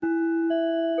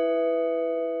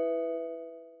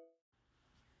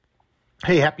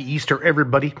Hey, happy Easter,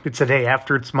 everybody. It's the day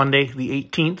after. It's Monday, the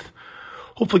 18th.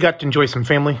 Hopefully got to enjoy some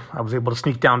family. I was able to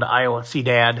sneak down to Iowa, see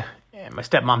Dad and my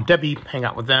stepmom, Debbie, hang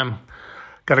out with them.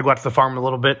 Got to go out to the farm a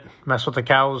little bit, mess with the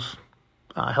cows,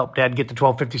 help Dad get the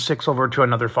 1256 over to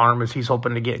another farm as he's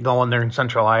hoping to get going there in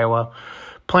central Iowa.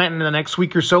 Planting in the next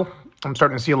week or so. I'm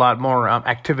starting to see a lot more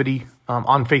activity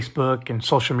on Facebook and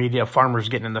social media, farmers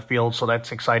getting in the field, so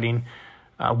that's exciting.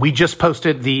 We just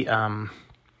posted the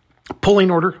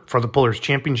pulling order for the Pullers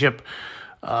Championship.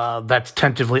 That's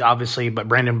tentatively, obviously, but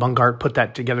Brandon Bungart put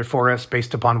that together for us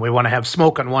based upon we want to have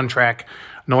smoke on one track,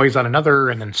 noise on another,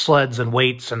 and then sleds and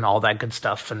weights and all that good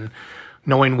stuff, and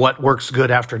knowing what works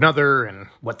good after another and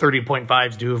what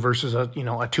 30.5s do versus a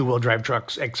two-wheel drive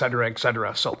trucks, et cetera, et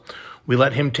cetera. So we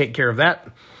let him take care of that.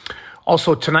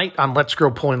 Also tonight on Let's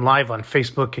Grow Pulling Live on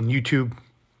Facebook and YouTube,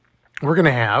 we're going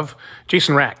to have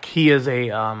Jason Rack. He is a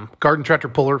garden tractor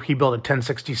puller. He built a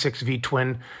 1066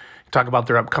 V-twin. Talk about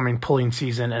their upcoming pulling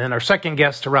season. And then our second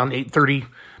guest around 8:30,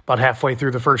 about halfway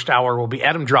through the first hour, will be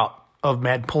Adam Drop of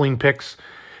Mad Pulling Picks.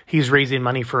 He's raising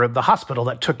money for the hospital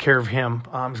that took care of him.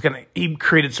 He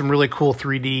created some really cool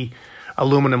 3D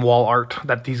aluminum wall art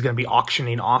that he's going to be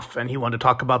auctioning off, and he wanted to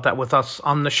talk about that with us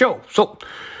on the show. So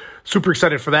super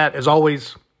excited for that. As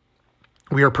always,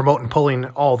 we are promoting pulling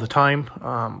all the time.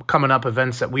 Coming up,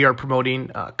 events that we are promoting,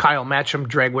 Kyle Matcham,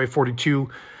 Dragway 42,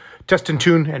 Test and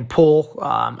Tune and Pull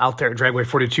out there at Dragway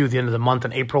 42 at the end of the month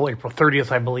in April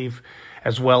 30th, I believe,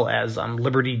 as well as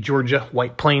Liberty, Georgia,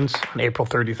 White Plains on April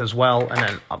 30th as well. And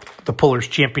then the Pullers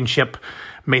Championship,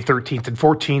 May 13th and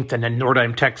 14th, and then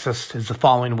Nordheim, Texas is the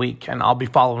following week. And I'll be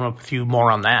following up with you more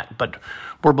on that. But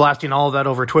we're blasting all of that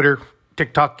over Twitter,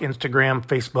 TikTok, Instagram,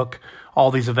 Facebook, all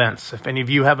these events. If any of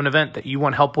you have an event that you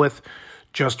want help with,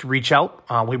 just reach out.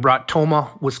 We brought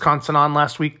Tomah, Wisconsin on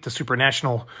last week, the Super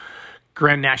National,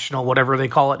 Grand National, whatever they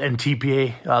call it,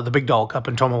 NTPA, the Big Dog up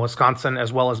in Tomah, Wisconsin,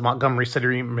 as well as Montgomery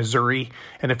City, Missouri,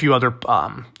 and a few other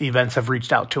events have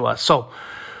reached out to us. So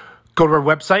go to our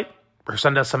website or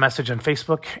send us a message on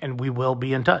Facebook, and we will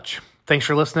be in touch. Thanks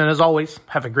for listening as always.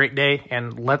 Have a great day,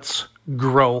 and let's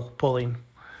grow pulling.